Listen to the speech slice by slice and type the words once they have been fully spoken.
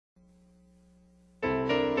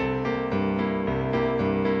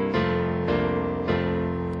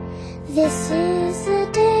This is the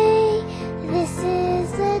day, this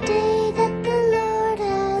is the day that the Lord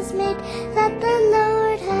has made, that the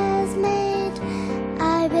Lord has made.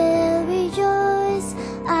 I will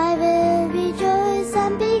rejoice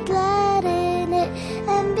and be glad in it,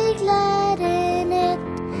 and be glad in it.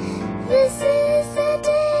 This is the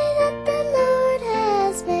day that the Lord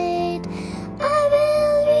has made. I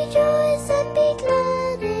will rejoice and be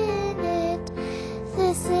glad in it.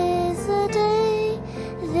 This is the day,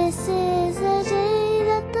 this is the day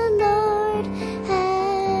that the Lord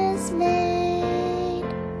has made.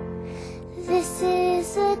 This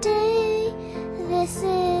is the day, this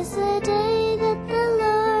is